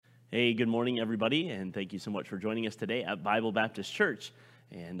Hey, good morning, everybody, and thank you so much for joining us today at Bible Baptist Church.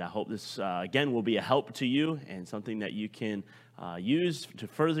 And I hope this, again, will be a help to you and something that you can use to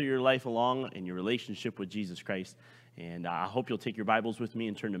further your life along in your relationship with Jesus Christ. And I hope you'll take your Bibles with me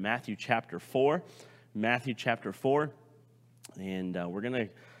and turn to Matthew chapter 4. Matthew chapter 4. And we're going to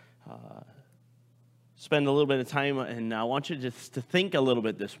spend a little bit of time, and I want you just to think a little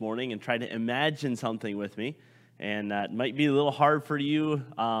bit this morning and try to imagine something with me. And it might be a little hard for you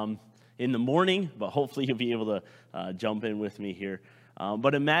in the morning, but hopefully you'll be able to jump in with me here.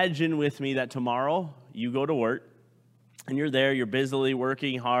 But imagine with me that tomorrow you go to work, and you're there, you're busily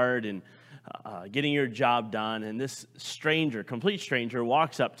working hard and getting your job done, and this stranger, complete stranger,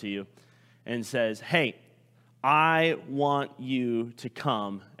 walks up to you and says, "Hey, I want you to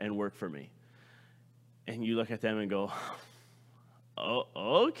come and work for me." And you look at them and go, "Oh,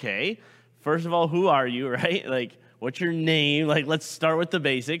 okay. First of all, who are you, right? Like, what's your name? Like, let's start with the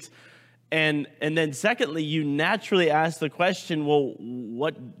basics." And then secondly, you naturally ask the question, well,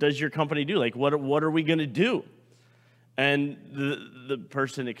 what does your company do? Like, what are we going to do? And the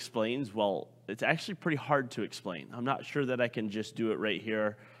person explains, well, it's actually pretty hard to explain. I'm not sure that I can just do it right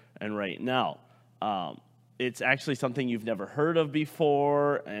here and right now. It's actually something you've never heard of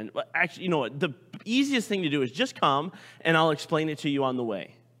before. And actually, you know what? The easiest thing to do is just come, and I'll explain it to you on the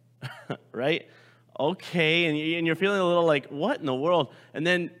way. Right? Okay, and you're feeling a little like, what in the world? And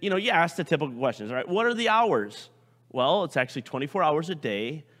then, you ask the typical questions, right? What are the hours? Well, it's actually 24 hours a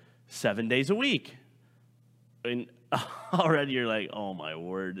day, 7 days a week. And already you're like, oh my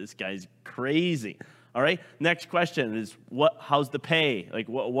word, this guy's crazy. All right, next question is, how's the pay? Like,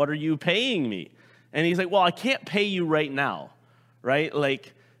 what are you paying me? And he's like, well, I can't pay you right now, right?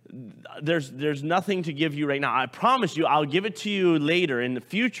 Like, there's nothing to give you right now. I promise you, I'll give it to you later in the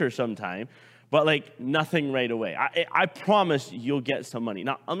future sometime, but like nothing right away. I promise you'll get some money.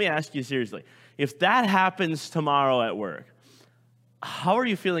 Now, let me ask you seriously. If that happens tomorrow at work, how are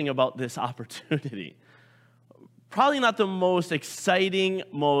you feeling about this opportunity? Probably not the most exciting,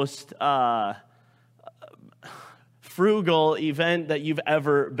 most frugal event that you've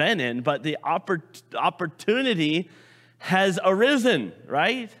ever been in, but the opportunity has arisen,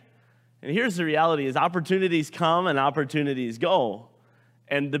 right? And here's the reality is opportunities come and opportunities go.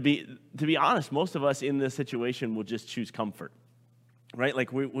 And to be honest, most of us in this situation will just choose comfort, right?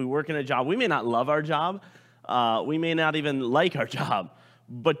 Like we work in a job. We may not love our job. We may not even like our job.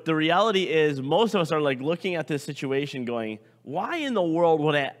 But the reality is most of us are like looking at this situation going, why in the world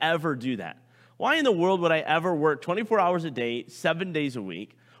would I ever do that? Why in the world would I ever work 24 hours a day, 7 days a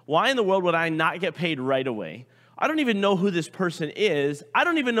week? Why in the world would I not get paid right away? I don't even know who this person is. I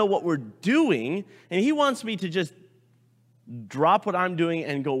don't even know what we're doing. And he wants me to just drop what I'm doing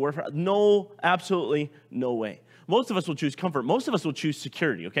and go work for. No, absolutely no way. Most of us will choose comfort. Most of us will choose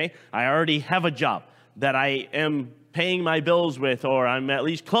security, okay? I already have a job that I am paying my bills with, or I'm at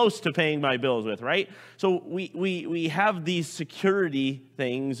least close to paying my bills with, right? So we have these security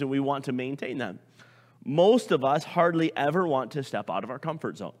things and we want to maintain them. Most of us hardly ever want to step out of our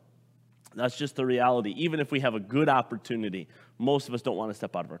comfort zone. That's just the reality. Even if we have a good opportunity, most of us don't want to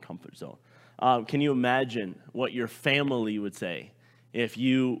step out of our comfort zone. Can you imagine what your family would say if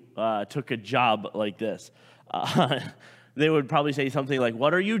you took a job like this? They would probably say something like,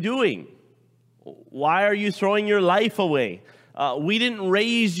 "What are you doing? Why are you throwing your life away? We didn't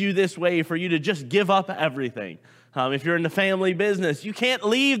raise you this way for you to just give up everything." If you're in the family business, you can't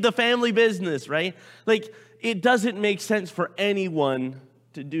leave the family business, right? Like, it doesn't make sense for anyone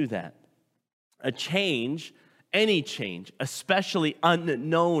to do that. A change, any change, especially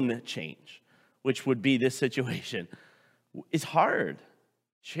unknown change, which would be this situation, is hard.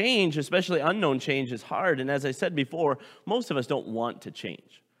 Change, especially unknown change, is hard. And as I said before, most of us don't want to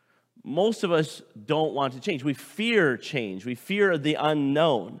change. Most of us don't want to change. We fear change. We fear the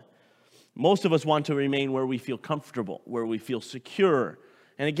unknown. Most of us want to remain where we feel comfortable, where we feel secure.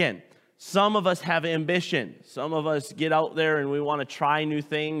 And again, some of us have ambition. Some of us get out there and we want to try new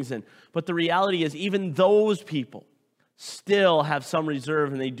things. But the reality is even those people still have some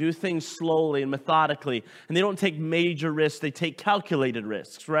reserve, and they do things slowly and methodically, and they don't take major risks. They take calculated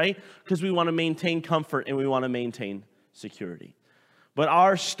risks, right? Because we want to maintain comfort and we want to maintain security. But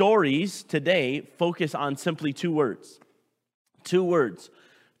our stories today focus on simply two words. Two words.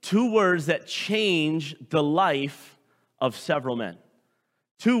 Two words that change the life of several men.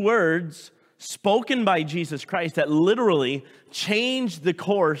 Two words spoken by Jesus Christ that literally changed the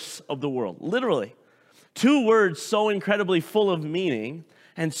course of the world. Literally. Two words so incredibly full of meaning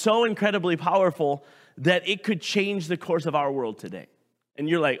and so incredibly powerful that it could change the course of our world today. And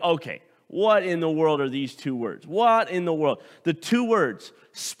you're like, okay, what in the world are these two words? What in the world? The two words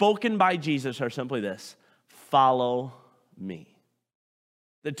spoken by Jesus are simply this: follow me.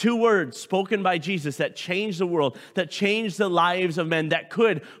 The two words spoken by Jesus that changed the world, that changed the lives of men, that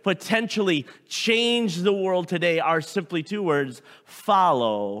could potentially change the world today are simply two words: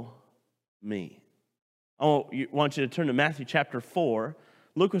 follow me. I want you to turn to Matthew chapter 4.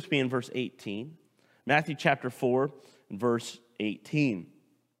 Look with me in verse 18. Matthew chapter 4, verse 18.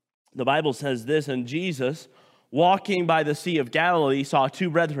 The Bible says this: and Jesus, walking by the Sea of Galilee, saw two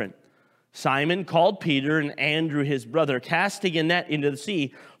brethren, Simon, called Peter, and Andrew his brother, casting a net into the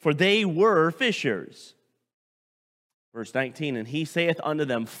sea, for they were fishers. Verse 19, and he saith unto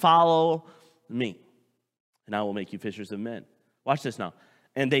them, follow me, and I will make you fishers of men. Watch this now.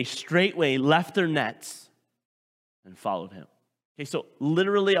 And they straightway left their nets and followed him. Okay, so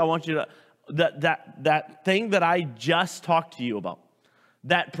literally I want you to, that thing that I just talked to you about,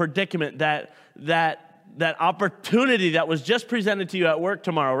 that predicament, that opportunity that was just presented to you at work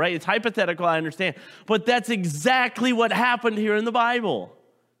tomorrow, right? It's hypothetical, I understand. But that's exactly what happened here in the Bible.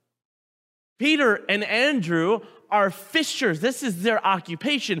 Peter and Andrew are fishers. This is their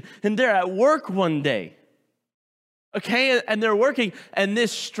occupation, and they're at work one day. Okay, and they're working, and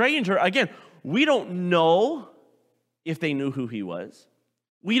this stranger, again, we don't know if they knew who he was.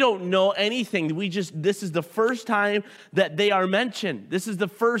 We don't know anything. This is the first time that they are mentioned. This is the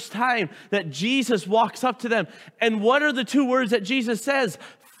first time that Jesus walks up to them. And what are the two words that Jesus says?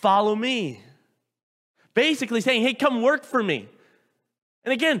 Follow me. Basically saying, hey, come work for me.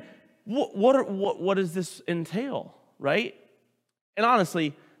 And again, what does this entail, right? And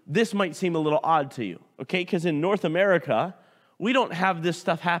honestly, this might seem a little odd to you, okay? Because in North America, we don't have this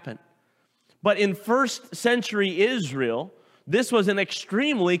stuff happen. But in first century Israel, this was an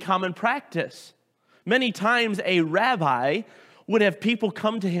extremely common practice. Many times a rabbi would have people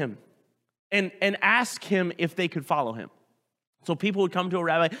come to him and ask him if they could follow him. So people would come to a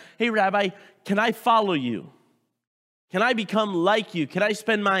rabbi, hey, rabbi, can I follow you? Can I become like you? Can I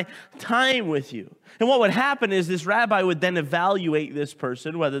spend my time with you? And what would happen is this rabbi would then evaluate this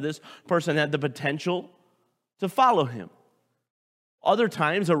person, whether this person had the potential to follow him. Other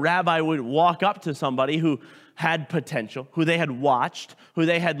times, a rabbi would walk up to somebody who had potential, who they had watched, who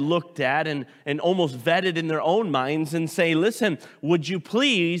they had looked at and almost vetted in their own minds and say, listen, would you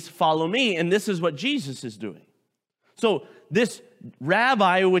please follow me? And this is what Jesus is doing. So this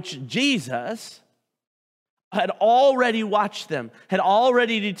rabbi, which Jesus had already watched them, had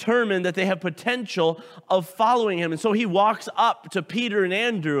already determined that they have potential of following him. And so he walks up to Peter and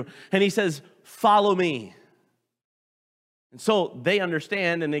Andrew and he says, follow me. And so they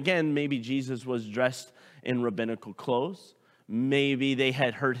understand, and again, maybe Jesus was dressed in rabbinical clothes. Maybe they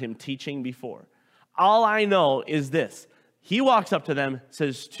had heard him teaching before. All I know is this. He walks up to them,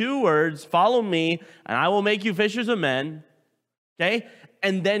 says two words, follow me, and I will make you fishers of men. Okay?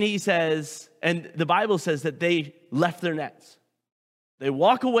 And then he says, and the Bible says that they left their nets. They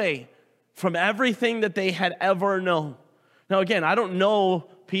walk away from everything that they had ever known. Now, again, I don't know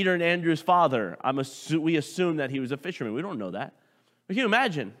Peter and Andrew's father. We assume that he was a fisherman. We don't know that. But can you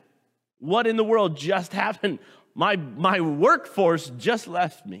imagine what in the world just happened? My workforce just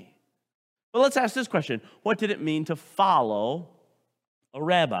left me. But let's ask this question. What did it mean to follow a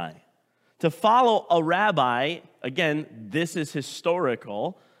rabbi? To follow a rabbi, again, this is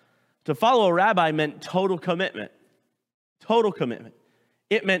historical. To follow a rabbi meant total commitment. Total commitment.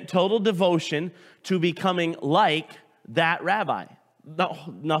 It meant total devotion to becoming like that rabbi.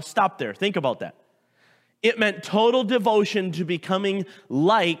 Now stop there. Think about that. It meant total devotion to becoming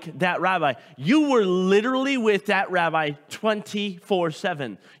like that rabbi. You were literally with that rabbi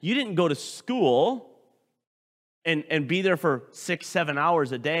 24/7. You didn't go to school and be there for 6-7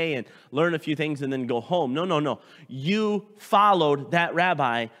 hours a day and learn a few things and then go home. No. You followed that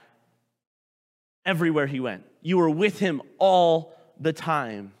rabbi everywhere he went. You were with him all the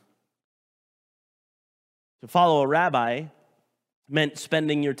time. To follow a rabbi meant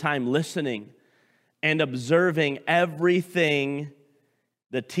spending your time listening and observing everything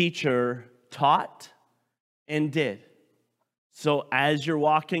the teacher taught and did. So as you're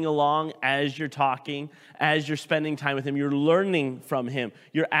walking along, as you're talking, as you're spending time with him, you're learning from him.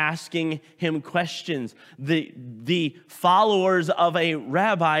 You're asking him questions. The followers of a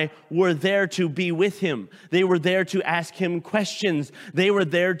rabbi were there to be with him. They were there to ask him questions. They were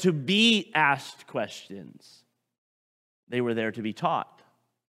there to be asked questions. They were there to be taught.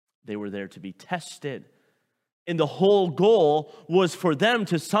 They were there to be tested. And the whole goal was for them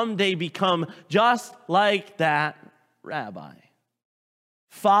to someday become just like that rabbi.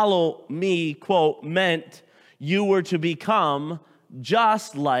 Follow me, quote, meant you were to become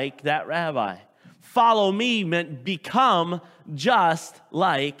just like that rabbi. Follow me meant become just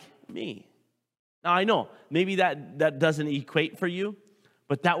like me. Now, I know, maybe that doesn't equate for you,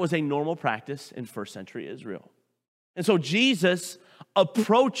 but that was a normal practice in first century Israel. And so Jesus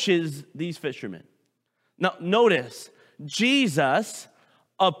approaches these fishermen. Now, notice, Jesus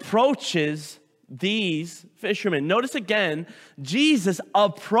approaches these fishermen. Notice again, Jesus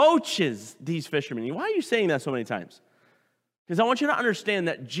approaches these fishermen. Why are you saying that so many times? Because I want you to understand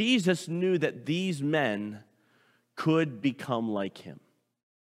that Jesus knew that these men could become like him.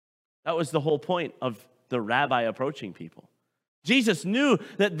 That was the whole point of the rabbi approaching people. Jesus knew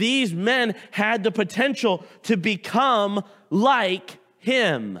that these men had the potential to become like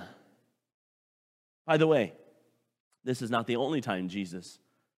him. By the way, this is not the only time Jesus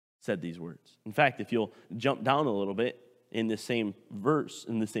said these words. In fact, if you'll jump down a little bit in the same verse,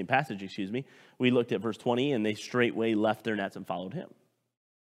 in the same passage, we looked at verse 20, and they straightway left their nets and followed him.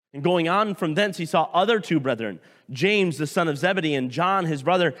 And going on from thence, he saw other two brethren, James, the son of Zebedee, and John, his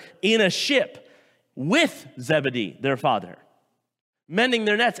brother, in a ship with Zebedee, their father, mending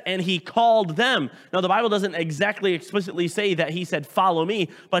their nets, and he called them. Now, the Bible doesn't exactly explicitly say that he said, follow me,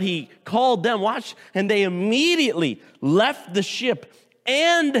 but he called them, watch, and they immediately left the ship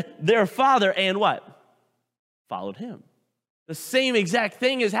and their father, and what? Followed him. The same exact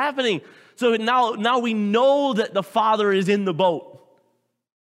thing is happening. So now we know that the father is in the boat.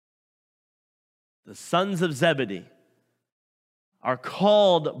 The sons of Zebedee are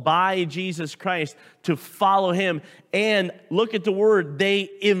called by Jesus Christ to follow him. And look at the word, they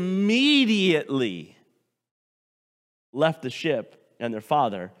immediately left the ship and their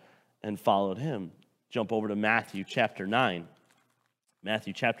father and followed him. Jump over to Matthew chapter 9.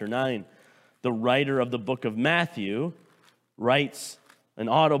 Matthew chapter 9. The writer of the book of Matthew writes an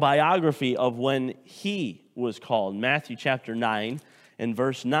autobiography of when he was called. Matthew chapter 9 and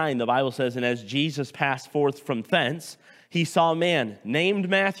verse 9, the Bible says, and as Jesus passed forth from thence, he saw a man named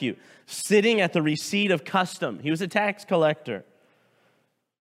Matthew sitting at the receipt of custom. He was a tax collector.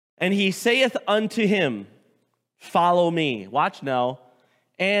 And he saith unto him, follow me. Watch now.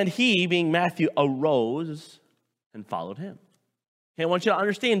 And he, being Matthew, arose and followed him. Okay, I want you to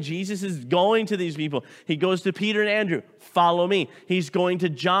understand, Jesus is going to these people. He goes to Peter and Andrew, follow me. He's going to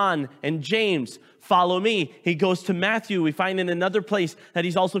John and James, follow me. He goes to Matthew. We find in another place that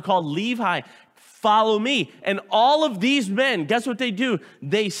he's also called Levi, follow me. And all of these men, guess what they do?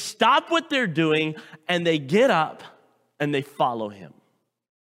 They stop what they're doing and they get up and they follow him.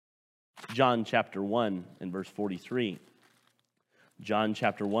 John chapter 1 and verse 43. John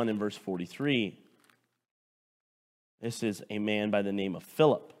chapter 1 and verse 43. This is a man by the name of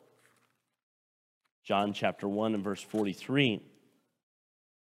Philip. John chapter 1 and verse 43.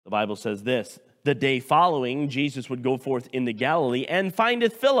 The Bible says this, the day following, Jesus would go forth into Galilee and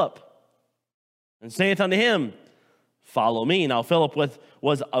findeth Philip and saith unto him, follow me. Now Philip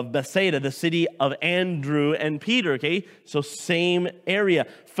was of Bethsaida, the city of Andrew and Peter, okay? So same area.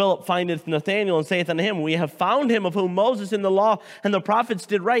 Philip findeth Nathanael and saith unto him, we have found him of whom Moses in the law and the prophets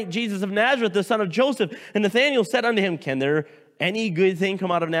did write, Jesus of Nazareth, the son of Joseph. And Nathanael said unto him, can there any good thing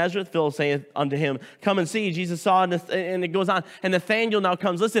come out of Nazareth? Philip saith unto him, come and see. Jesus saw, and it goes on. And Nathanael now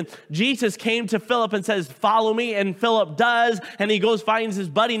comes. Listen, Jesus came to Philip and says, follow me. And Philip does. And he goes, finds his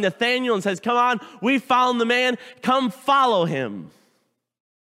buddy Nathanael and says, come on, we found the man. Come follow him.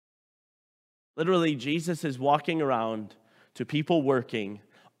 Literally, Jesus is walking around to people working,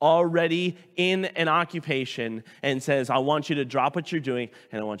 already in an occupation, and says, I want you to drop what you're doing,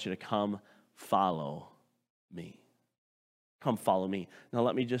 and I want you to come follow me. Come follow me. Now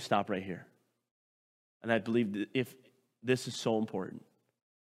let me just stop right here. And I believe that if this is so important.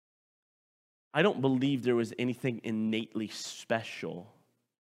 I don't believe there was anything innately special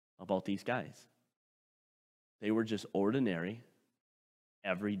about these guys. They were just ordinary,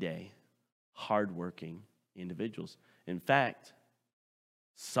 everyday, hardworking individuals. In fact,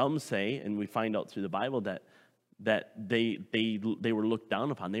 some say, and we find out through the Bible, that they were looked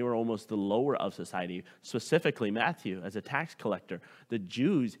down upon. They were almost the lower of society. Specifically, Matthew, as a tax collector. The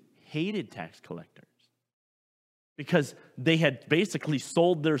Jews hated tax collectors because they had basically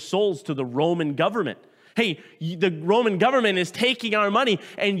sold their souls to the Roman government. Hey, the Roman government is taking our money,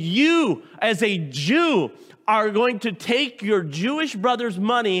 and you, as a Jew, are going to take your Jewish brother's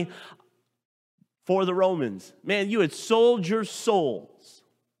money for the Romans. Man, you had sold your souls.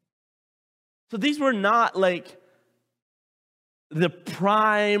 So these were not like the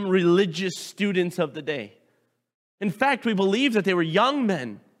prime religious students of the day. In fact, we believe that they were young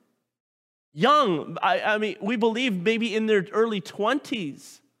men. Young, I mean, we believe maybe in their early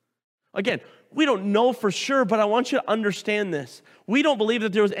 20s. Again, we don't know for sure, but I want you to understand this. We don't believe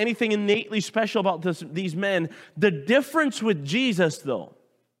that there was anything innately special about these men. The difference with Jesus, though,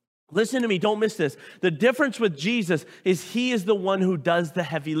 listen to me, don't miss this. The difference with Jesus is he is the one who does the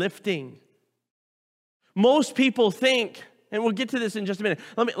heavy lifting. Most people think, and we'll get to this in just a minute.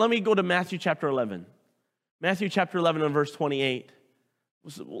 Let me go to Matthew chapter 11. Matthew chapter 11 and verse 28.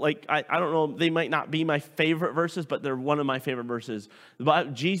 Like, I don't know, they might not be my favorite verses, but they're one of my favorite verses.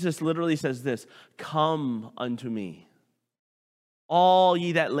 But Jesus literally says this, "Come unto me, all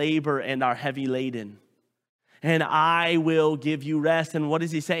ye that labor and are heavy laden, and I will give you rest." And what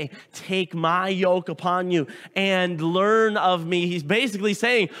does he say? "Take my yoke upon you and learn of me." He's basically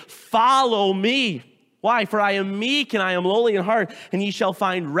saying, follow me. Why? "For I am meek and I am lowly in heart, and ye shall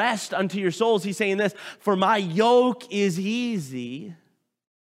find rest unto your souls." He's saying this, "For my yoke is easy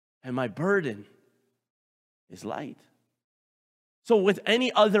and my burden is light." So with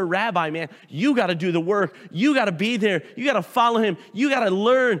any other rabbi, man, you got to do the work. You got to be there. You got to follow him. You got to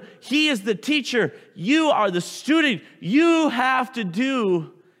learn. He is the teacher. You are the student. You have to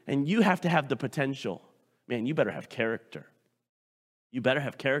do, and you have to have the potential. Man, you better have character. You better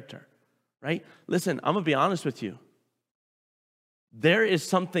have character, right? Listen, I'm going to be honest with you. There is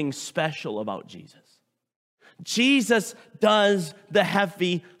something special about Jesus. Jesus does the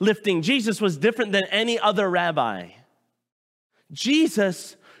heavy lifting. Jesus was different than any other rabbi.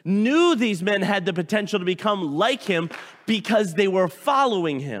 Jesus knew these men had the potential to become like him because they were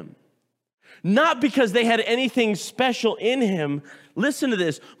following him, not because they had anything special in him. Listen to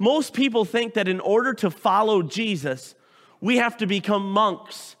this. Most people think that in order to follow Jesus, we have to become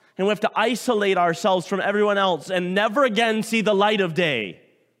monks and we have to isolate ourselves from everyone else and never again see the light of day.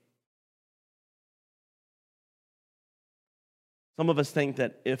 Some of us think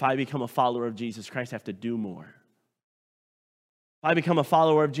that if I become a follower of Jesus Christ, I have to do more. If I become a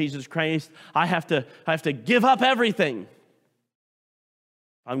follower of Jesus Christ, I have to give up everything. If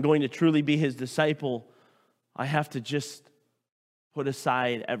I'm going to truly be his disciple, I have to just put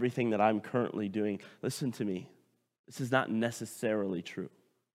aside everything that I'm currently doing. Listen to me. This is not necessarily true.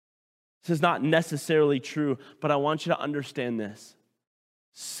 This is not necessarily true, but I want you to understand this.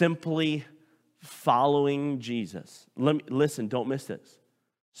 Simply following Jesus. Listen, don't miss this.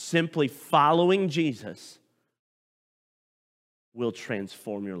 Simply following Jesus will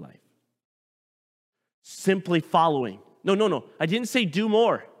transform your life. Simply following. No. I didn't say do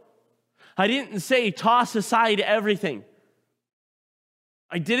more. I didn't say toss aside everything.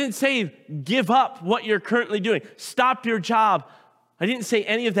 I didn't say give up what you're currently doing. Stop your job. I didn't say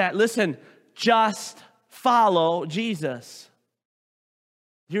any of that. Listen, just follow Jesus.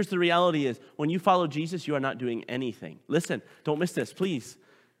 Here's the reality is, when you follow Jesus, you are not doing anything. Listen, don't miss this, please.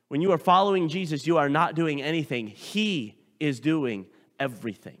 When you are following Jesus, you are not doing anything. He is doing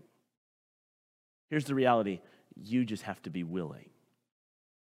everything. Here's the reality. You just have to be willing.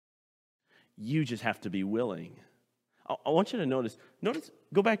 You just have to be willing. I want you to notice,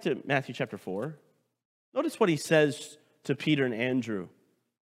 go back to Matthew chapter 4. Notice what he says to Peter and Andrew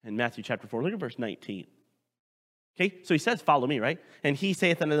in Matthew chapter 4. Look at verse 19. Okay, so he says, follow me, right? And he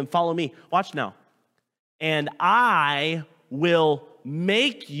saith unto them, follow me. Watch now. And I will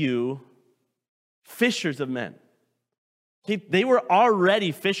make you fishers of men. Okay, they were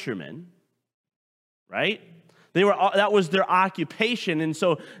already fishermen, right? That was their occupation. And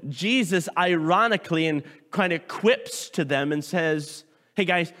so Jesus, ironically, and kind of quips to them and says, hey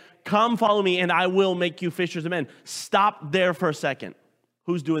guys, come follow me and I will make you fishers of men. Stop there for a second.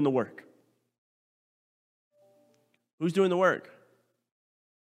 Who's doing the work? Who's doing the work?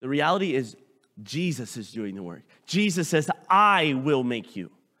 The reality is Jesus is doing the work. Jesus says, I will make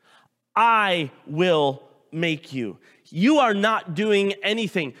you. I will make you. You are not doing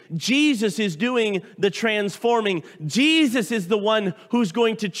anything. Jesus is doing the transforming. Jesus is the one who's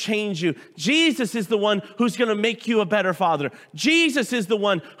going to change you. Jesus is the one who's going to make you a better father. Jesus is the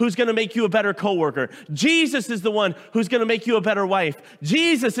one who's going to make you a better coworker. Jesus is the one who's going to make you a better wife.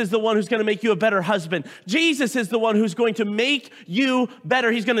 Jesus is the one who's going to make you a better husband. Jesus is the one who's going to make you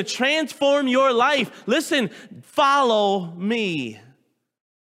better. He's going to transform your life. Listen, follow me.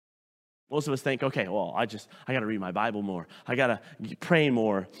 Most of us think, okay, well, I got to read my Bible more. I got to pray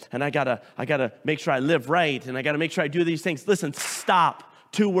more. And I got to make sure I live right. And I got to make sure I do these things. Listen, stop.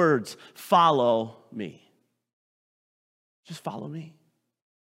 2 words. Follow me. Just follow me.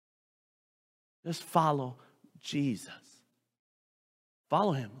 Just follow Jesus.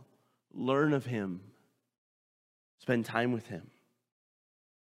 Follow him. Learn of him. Spend time with him.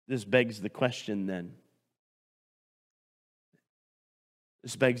 This begs the question then.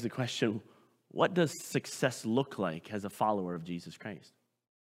 This begs the question, what does success look like as a follower of Jesus Christ?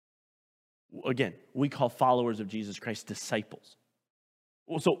 Again, we call followers of Jesus Christ disciples.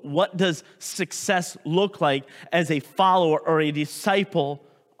 So what does success look like as a follower or a disciple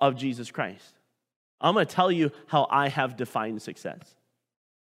of Jesus Christ? I'm going to tell you how I have defined success.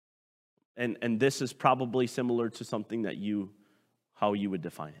 And this is probably similar to something that how you would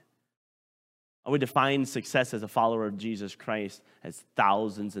define it. I would define success as a follower of Jesus Christ as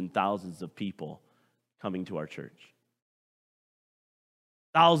thousands and thousands of people coming to our church.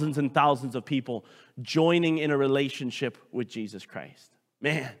 Thousands and thousands of people joining in a relationship with Jesus Christ.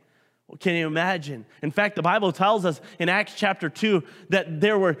 Man, can you imagine? In fact, the Bible tells us in Acts chapter 2 that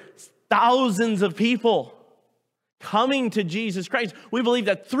there were thousands of people coming to Jesus Christ. We believe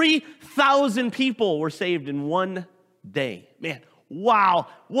that 3,000 people were saved in one day. Man, wow,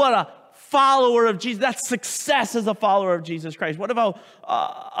 what a follower of Jesus. That's success as a follower of Jesus Christ. What about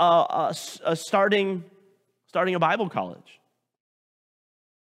starting a Bible college?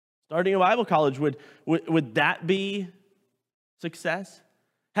 Starting a Bible college, would that be success?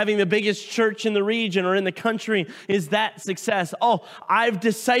 Having the biggest church in the region or in the country, is that success? Oh, I've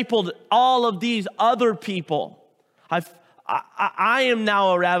discipled all of these other people. I am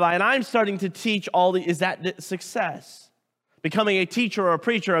now a rabbi and I'm starting to teach is that success? Becoming a teacher or a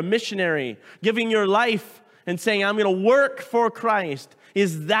preacher, a missionary, giving your life and saying, I'm going to work for Christ.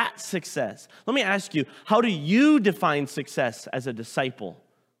 Is that success? Let me ask you, how do you define success as a disciple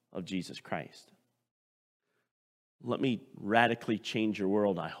of Jesus Christ? Let me radically change your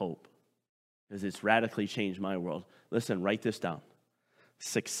world, I hope, because it's radically changed my world. Listen, write this down.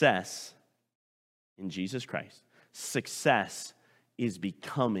 Success in Jesus Christ. Success is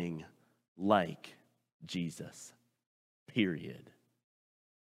becoming like Jesus. Period.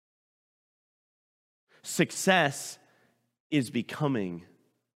 Success is becoming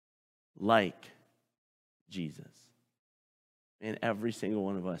like Jesus. And every single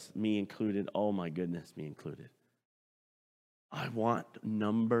one of us, me included, oh my goodness, me included. I want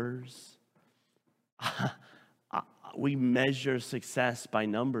numbers. We measure success by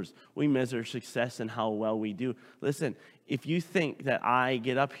numbers. We measure success in how well we do. Listen, if you think that I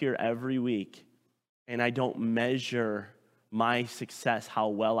get up here every week and I don't measure my success, how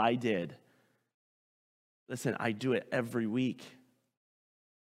well I did, listen, I do it every week.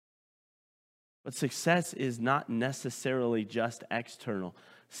 But success is not necessarily just external.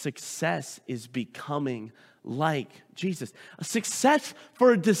 Success is becoming like Jesus. A success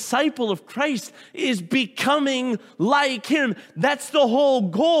for a disciple of Christ is becoming like him. That's the whole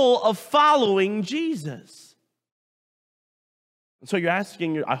goal of following Jesus. And so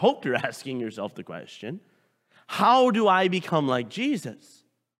I hope you're asking yourself the question, how do I become like Jesus?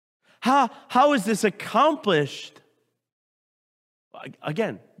 How is this accomplished?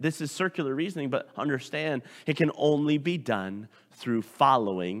 Again, this is circular reasoning, but understand it can only be done through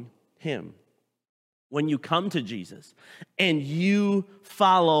following him. When you come to Jesus and you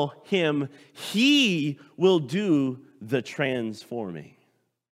follow him, he will do the transforming.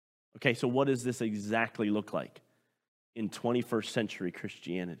 Okay, so what does this exactly look like in 21st century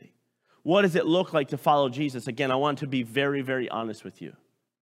Christianity? What does it look like to follow Jesus? Again, I want to be very, very honest with you.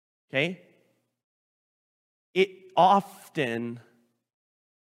 Okay? It often,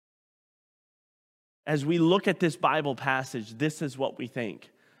 as we look at this Bible passage, this is what we think.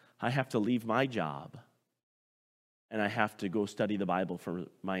 I have to leave my job and I have to go study the Bible for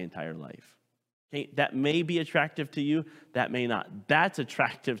my entire life. Okay, that may be attractive to you, that may not. That's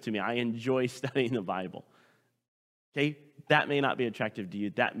attractive to me. I enjoy studying the Bible. Okay, that may not be attractive to you.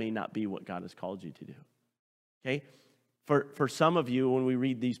 That may not be what God has called you to do. Okay, for some of you, when we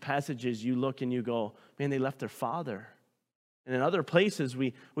read these passages, you look and you go, man, they left their father. And in other places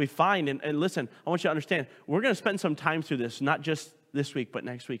we find, and listen, I want you to understand, we're going to spend some time through this, not just this week, but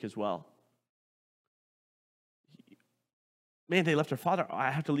next week as well. Man, they left their father.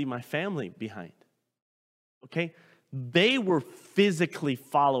 I have to leave my family behind. Okay? They were physically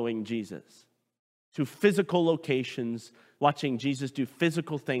following Jesus to physical locations, watching Jesus do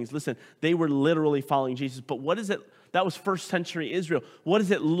physical things. Listen, they were literally following Jesus. But what is it? That was first century Israel. What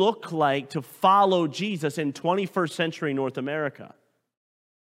does it look like to follow Jesus in 21st century North America?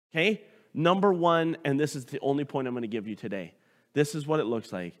 Okay? Number one, and this is the only point I'm going to give you today. This is what it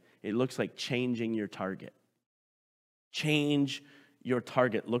looks like. It looks like changing your target. Change your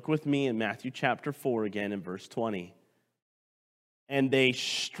target. Look with me in Matthew chapter 4 again in verse 20. And they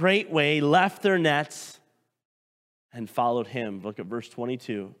straightway left their nets and followed him. Look at verse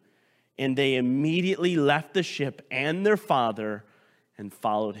 22. And they immediately left the ship and their father and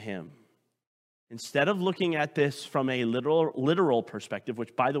followed him. Instead of looking at this from a literal perspective,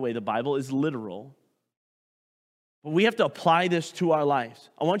 which, by the way, the Bible is literal, But we have to apply this to our lives.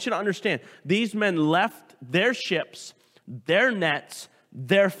 I want you to understand, these men left their ships, their nets,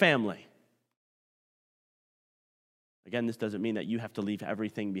 their family. Again, this doesn't mean that you have to leave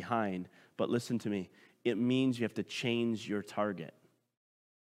everything behind, but listen to me. It means you have to change your target.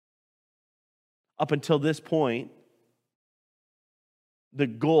 Up until this point, the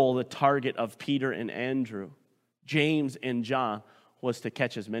goal, the target of Peter and Andrew, James and John, was to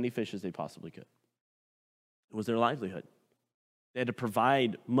catch as many fish as they possibly could. It was their livelihood. They had to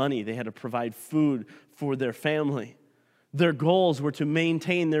provide money. They had to provide food for their family. Their goals were to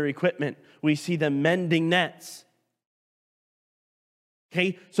maintain their equipment. We see them mending nets.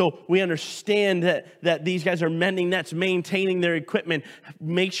 Okay, so we understand that these guys are mending nets, maintaining their equipment,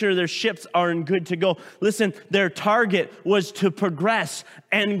 make sure their ships are in good to go. Listen, their target was to progress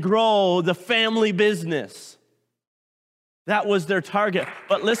and grow the family business. That was their target.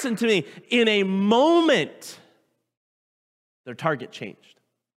 But listen to me, in a moment, their target changed.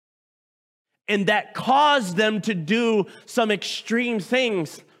 And that caused them to do some extreme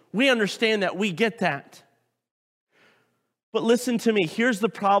things. We understand that, we get that. But listen to me, here's the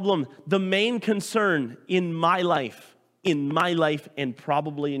problem. The main concern in my life and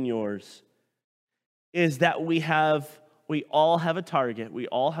probably in yours, is that we all have a target, we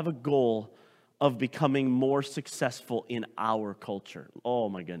all have a goal of becoming more successful in our culture. Oh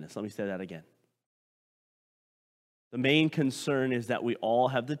my goodness, let me say that again. The main concern is that we all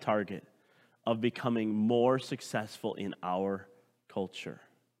have the target of becoming more successful in our culture.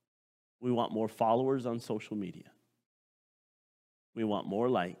 We want more followers on social media. We want more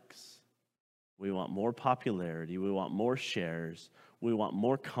likes. We want more popularity. We want more shares. We want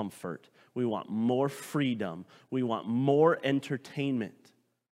more comfort. We want more freedom. We want more entertainment.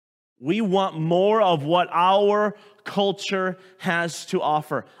 We want more of what our culture has to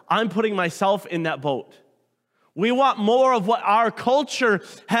offer. I'm putting myself in that boat. We want more of what our culture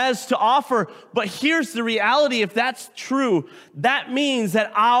has to offer. But here's the reality. If that's true, that means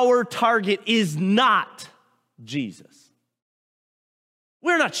that our target is not Jesus.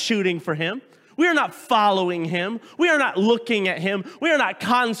 We're not shooting for him. We are not following him. We are not looking at him. We are not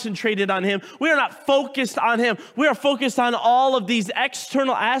concentrated on him. We are not focused on him. We are focused on all of these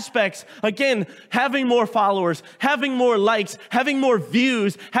external aspects. Again, having more followers, having more likes, having more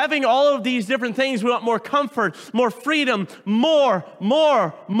views, having all of these different things. We want more comfort, more freedom, more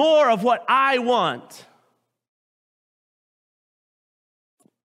of what I want.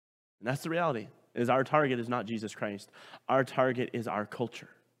 And that's the reality. Is our target is not Jesus Christ. Our target is our culture.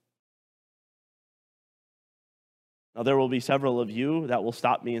 Now, there will be several of you that will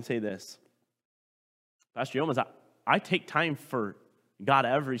stop me and say this. Pastor Yomas, I take time for God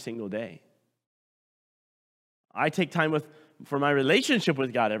every single day. I take time for my relationship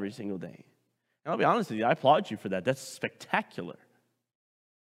with God every single day. And I'll be honest with you, I applaud you for that. That's spectacular.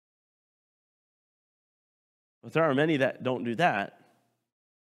 But there are many that don't do that.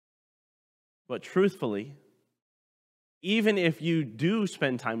 But truthfully, even if you do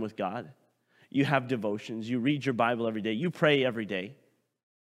spend time with God, you have devotions, you read your Bible every day, you pray every day,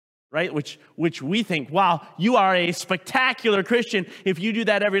 right? Which we think, wow, you are a spectacular Christian if you do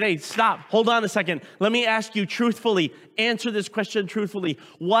that every day. Stop, hold on a second. Let me ask you truthfully, answer this question truthfully.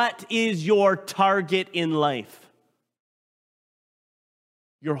 What is your target in life?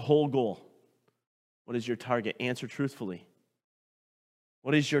 Your whole goal. What is your target? Answer truthfully.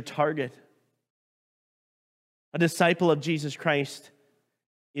 What is your target? A disciple of Jesus Christ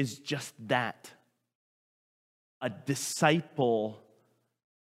is just that. A disciple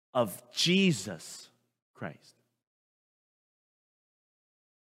of Jesus Christ.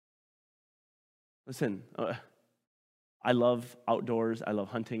 Listen, I love outdoors. I love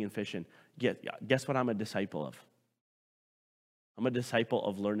hunting and fishing. Guess what I'm a disciple of? I'm a disciple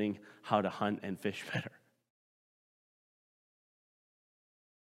of learning how to hunt and fish better.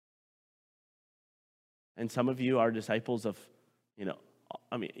 And some of you are disciples of,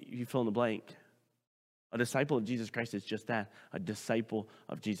 you fill in the blank. A disciple of Jesus Christ is just that, a disciple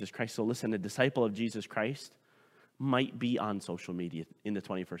of Jesus Christ. So listen, a disciple of Jesus Christ might be on social media in the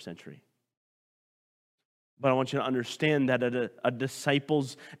 21st century. But I want you to understand that a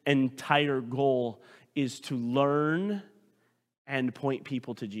disciple's entire goal is to learn and point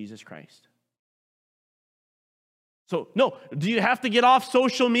people to Jesus Christ. So, no, do you have to get off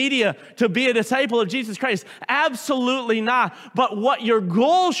social media to be a disciple of Jesus Christ? Absolutely not. But what your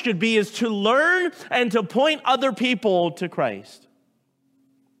goal should be is to learn and to point other people to Christ.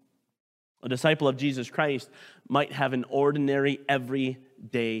 A disciple of Jesus Christ might have an ordinary,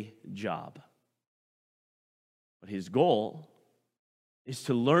 everyday job. But his goal is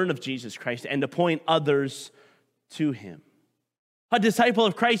to learn of Jesus Christ and to point others to him. A disciple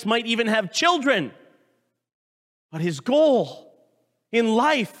of Christ might even have children, but his goal in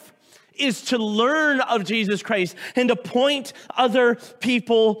life is to learn of Jesus Christ and to point other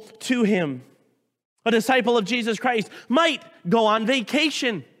people to him. A disciple of Jesus Christ might go on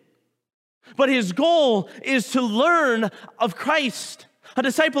vacation, but his goal is to learn of Christ. A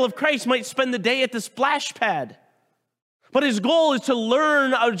disciple of Christ might spend the day at the splash pad, but his goal is to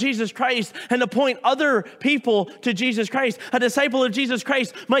learn of Jesus Christ and to point other people to Jesus Christ. A disciple of Jesus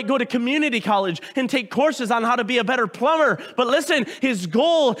Christ might go to community college and take courses on how to be a better plumber. But listen, his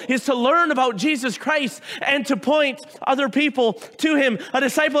goal is to learn about Jesus Christ and to point other people to him. A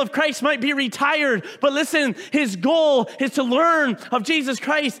disciple of Christ might be retired, but listen, his goal is to learn of Jesus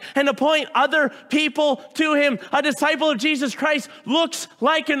Christ and to point other people to him. A disciple of Jesus Christ looks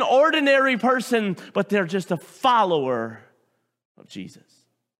like an ordinary person, but they're just a follower of Jesus.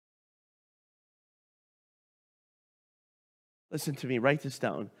 Listen to me, write this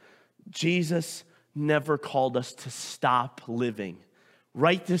down. Jesus never called us to stop living.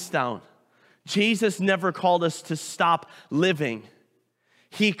 Write this down. Jesus never called us to stop living.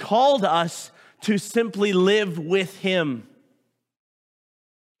 He called us to simply live with him.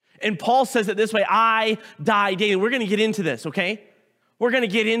 And Paul says it this way, I die daily. We're going to get into this, okay? We're going to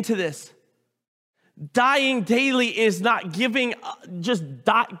get into this. Dying daily is not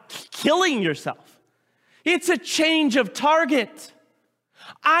killing yourself. It's a change of target.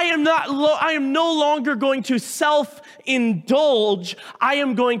 I am no longer going to self-indulge. I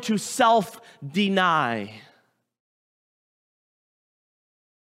am going to self-deny.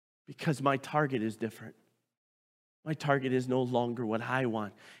 Because my target is different. My target is no longer what I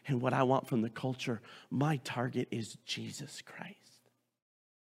want and what I want from the culture. My target is Jesus Christ.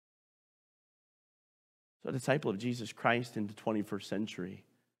 So a disciple of Jesus Christ in the 21st century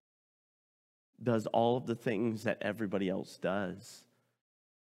does all of the things that everybody else does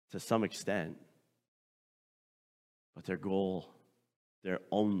to some extent. But their goal, their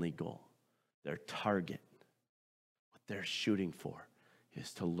only goal, their target, what they're shooting for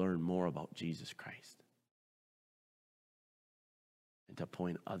is to learn more about Jesus Christ and to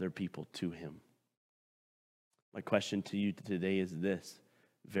point other people to him. My question to you today is this,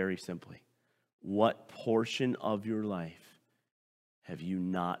 very simply. What portion of your life have you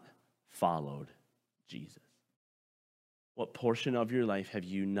not followed Jesus? What portion of your life have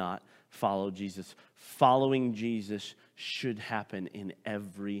you not followed Jesus? Following Jesus should happen in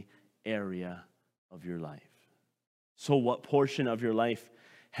every area of your life. So what portion of your life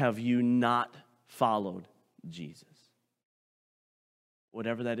have you not followed Jesus?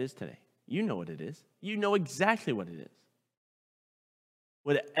 Whatever that is today. You know what it is. You know exactly what it is.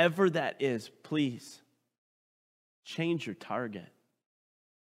 Whatever that is, please change your target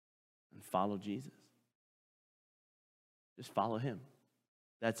and follow Jesus. Just follow him.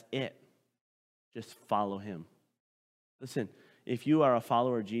 That's it. Just follow him. Listen, if you are a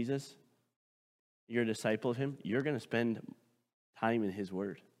follower of Jesus, you're a disciple of him, you're going to spend time in his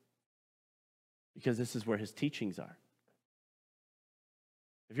word because this is where his teachings are.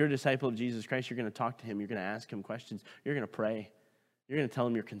 If you're a disciple of Jesus Christ, you're going to talk to him. You're going to ask him questions. You're going to pray. You're going to tell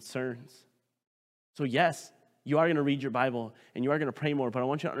him your concerns. So yes, you are going to read your Bible and you are going to pray more, but I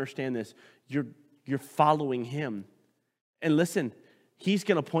want you to understand this. You're following him. And listen, he's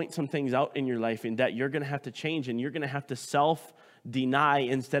going to point some things out in your life and that you're going to have to change and you're going to have to self-deny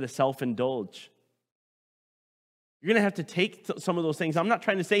instead of self-indulge. You're going to have to take some of those things. I'm not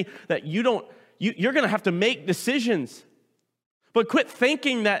trying to say that you're going to have to make decisions. But quit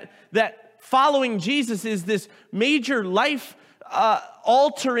thinking that following Jesus is this major life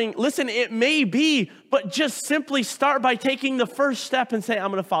altering. Listen, it may be, but just simply start by taking the first step and say, I'm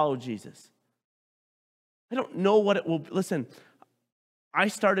going to follow Jesus. I don't know what it will be. Listen, I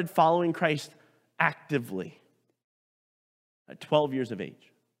started following Christ actively at 12 years of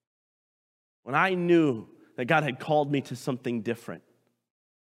age. When I knew that God had called me to something different.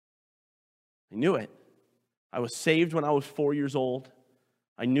 I knew it. I was saved when I was 4 years old.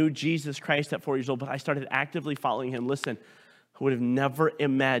 I knew Jesus Christ at 4 years old, but I started actively following him. Listen, I would have never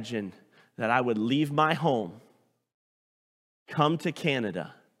imagined that I would leave my home, come to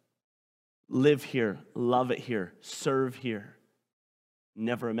Canada, live here, love it here, serve here.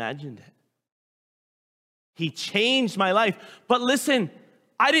 Never imagined it. He changed my life. But listen,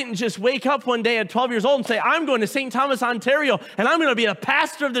 I didn't just wake up one day at 12 years old and say, I'm going to St. Thomas, Ontario, and I'm going to be a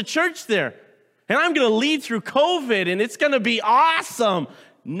pastor of the church there. And I'm going to lead through COVID, and it's going to be awesome.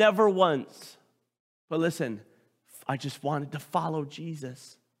 Never once. But listen, I just wanted to follow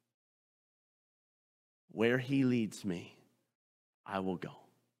Jesus. Where he leads me, I will go.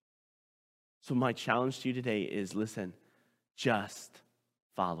 So my challenge to you today is, listen, just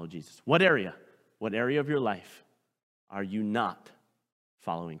follow Jesus. What area of your life are you not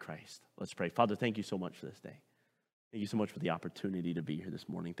following Christ? Let's pray. Father, thank you so much for this day. Thank you so much for the opportunity to be here this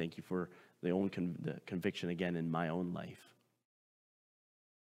morning. Thank you for the conviction again in my own life.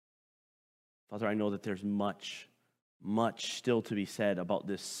 Father, I know that there's much still to be said about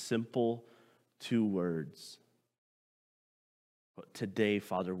this simple 2 words. But today,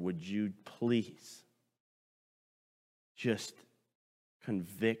 Father, would you please just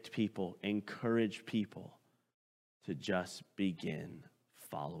convict people, encourage people to just begin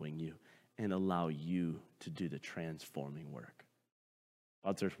following you and allow you to do the transforming work.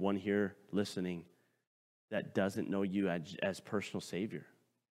 Father, there's one here listening that doesn't know you as personal Savior.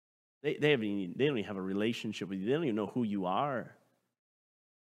 They don't even have a relationship with you. They don't even know who you are.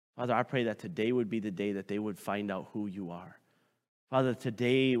 Father, I pray that today would be the day that they would find out who you are. Father,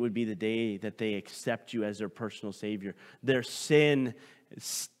 today would be the day that they accept you as their personal Savior. Their sin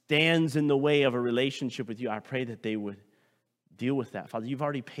stands in the way of a relationship with you. I pray that they would deal with that. Father, you've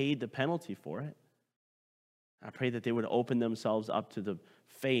already paid the penalty for it. I pray that they would open themselves up to the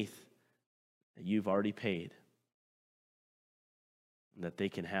faith that you've already paid, and that they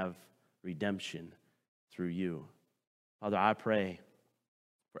can have redemption through you. Father, I pray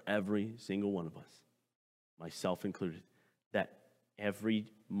for every single one of us, myself included, that every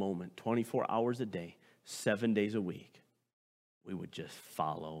moment, 24 hours a day, 7 days a week, we would just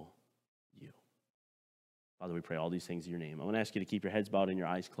follow you. Father, we pray all these things in your name. I want to ask you to keep your heads bowed and your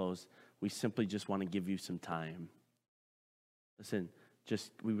eyes closed. We simply just want to give you some time. Listen,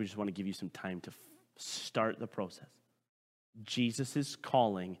 we just want to give you some time to start the process. Jesus is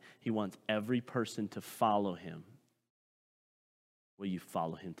calling. He wants every person to follow him. Will you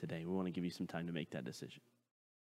follow him today? We want to give you some time to make that decision.